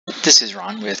This is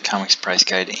Ron with Comics Price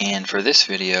Guide, and for this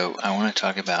video I want to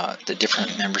talk about the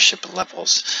different membership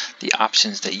levels, the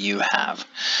options that you have.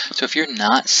 So if you're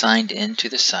not signed into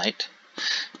the site,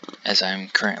 as I'm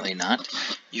currently not,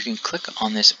 you can click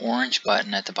on this orange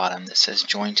button at the bottom that says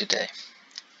Join Today.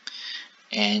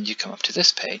 And you come up to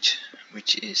this page,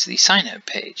 which is the sign up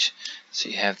page. So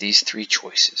you have these three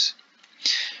choices.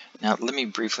 Now let me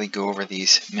briefly go over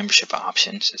these membership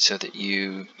options so that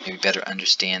you maybe better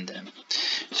understand them.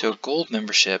 So Gold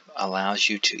membership allows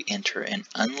you to enter an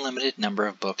unlimited number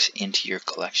of books into your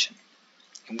collection.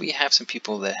 And we have some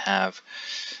people that have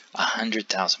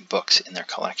 100,000 books in their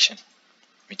collection,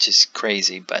 which is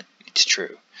crazy, but it's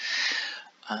true.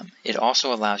 It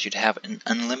also allows you to have an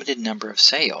unlimited number of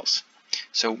sales.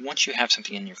 So once you have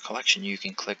something in your collection, you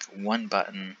can click one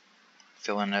button,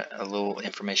 fill in a little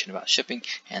information about shipping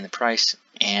and the price,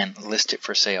 and list it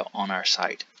for sale on our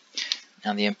site.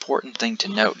 Now the important thing to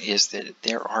note is that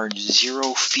there are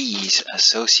 0 fees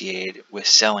associated with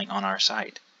selling on our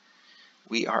site.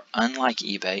 We are unlike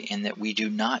eBay in that we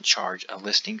do not charge a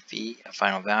listing fee, a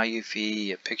final value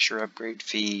fee, a picture upgrade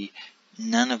fee,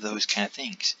 none of those kind of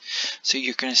things. So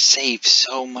you're going to save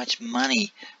so much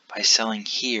money by selling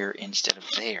here instead of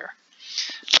there,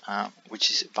 which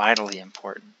is vitally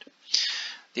important.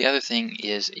 The other thing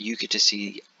is you get to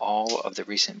see all of the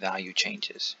recent value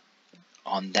changes.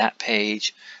 On that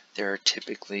page, there are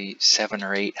typically 700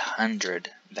 or 800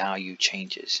 value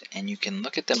changes, and you can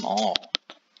look at them all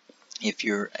if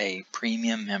you're a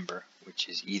premium member, which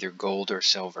is either gold or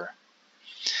silver.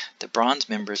 The bronze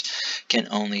members can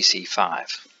only see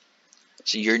 5.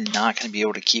 So you're not going to be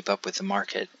able to keep up with the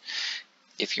market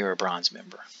if you're a bronze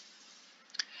member.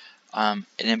 An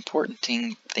important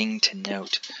thing to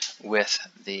note with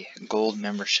the gold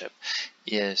membership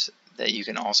is that you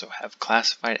can also have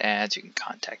classified ads, you can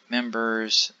contact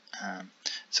members.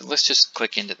 So let's just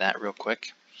click into that real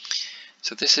quick.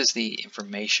 So this is the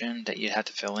information that you have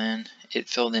to fill in. It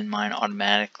filled in mine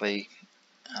automatically.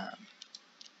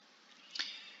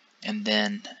 And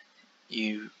then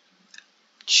you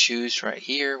choose right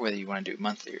here whether you want to do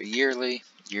monthly or yearly.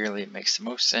 Yearly, it makes the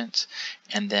most sense.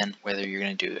 And then whether you're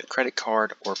going to do a credit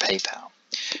card or PayPal.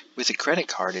 With a credit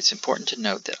card, it's important to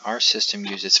note that our system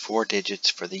uses 4 digits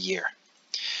for the year.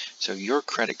 So your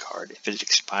credit card, if it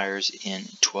expires in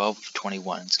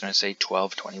 12/21, it's going to say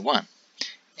 12/21.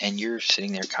 And you're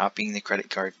sitting there copying the credit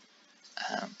card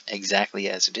exactly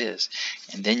as it is.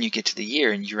 And then you get to the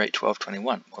year and you write 12/21.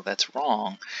 Well, that's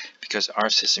wrong because our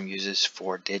system uses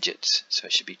 4 digits. So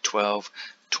it should be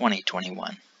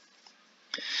 12/20/21.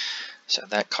 So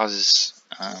that causes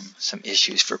some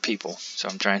issues for people. So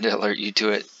I'm trying to alert you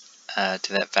to it,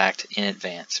 to that fact in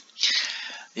advance.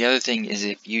 The other thing is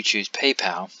if you choose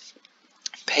PayPal,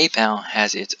 PayPal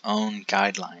has its own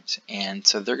guidelines. And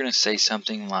so they're going to say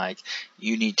something like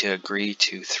you need to agree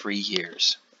to 3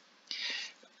 years.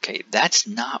 Okay, that's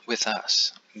not with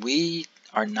us. We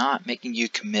are not making you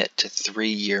commit to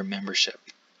 3-year membership.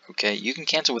 Okay, you can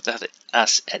cancel with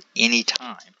us at any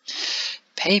time.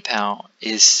 PayPal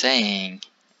is saying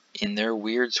in their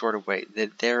weird sort of way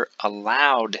that they're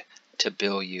allowed to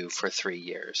bill you for 3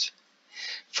 years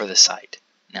for the site.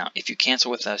 Now, if you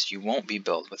cancel with us, you won't be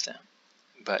billed with them.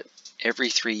 But every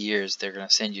 3 years, they're going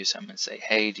to send you something and say,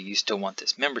 hey, do you still want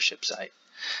this membership site?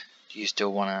 Do you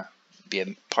still want to be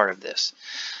a part of this?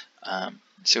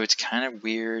 So it's kind of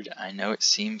weird. I know it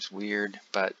seems weird,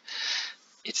 but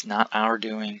it's not our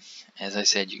doing. As I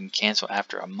said, you can cancel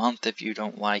after a month if you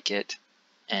don't like it,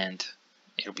 and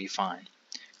it'll be fine.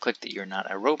 Click that you're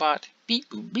not a robot, beep,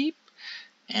 boop, beep,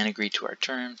 and agree to our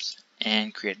terms,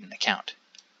 and create an account.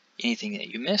 Anything that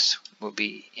you miss will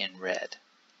be in red.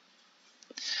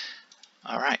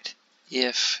 Alright,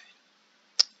 if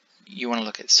you want to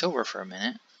look at silver for a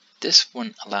minute, this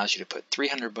one allows you to put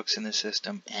 300 books in the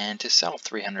system and to sell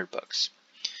 300 books.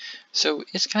 So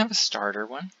it's kind of a starter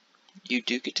one. You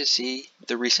do get to see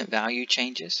the recent value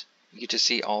changes. You get to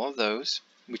see all of those,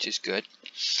 which is good.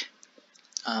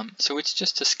 So it's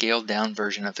just a scaled down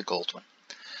version of the gold one.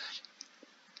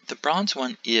 The bronze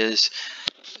one is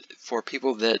for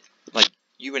people that, like,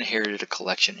 you inherited a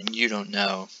collection and you don't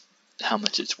know how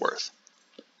much it's worth.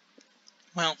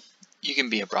 Well, you can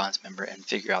be a bronze member and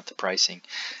figure out the pricing.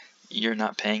 You're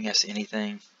not paying us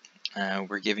anything.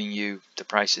 We're giving you the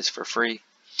prices for free,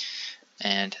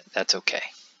 and that's okay.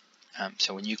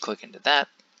 So when you click into that,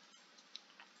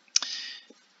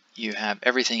 you have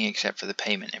everything except for the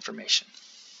payment information.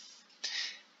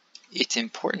 It's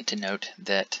important to note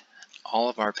that all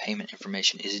of our payment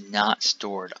information is not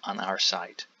stored on our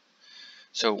site.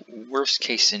 So worst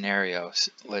case scenarios,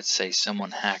 let's say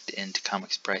someone hacked into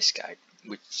Comics Price Guide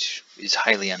which is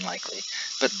highly unlikely.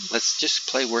 But let's just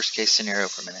play worst case scenario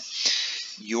for a minute.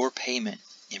 Your payment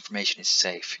information is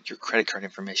safe. Your credit card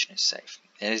information is safe.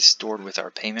 It is stored with our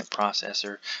payment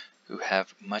processor, who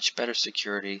have much better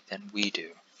security than we do.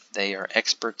 They are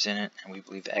experts in it, and we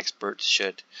believe experts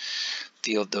should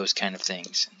field those kind of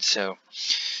things. And so,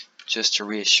 just to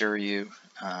reassure you,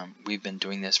 we've been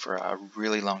doing this for a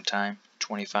really long time,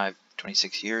 25,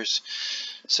 26 years.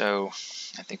 So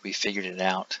I think we figured it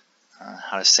out,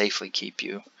 how to safely keep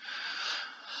you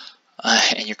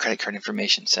and your credit card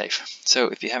information safe. So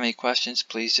if you have any questions,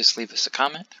 please just leave us a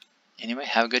comment. Anyway,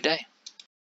 have a good day.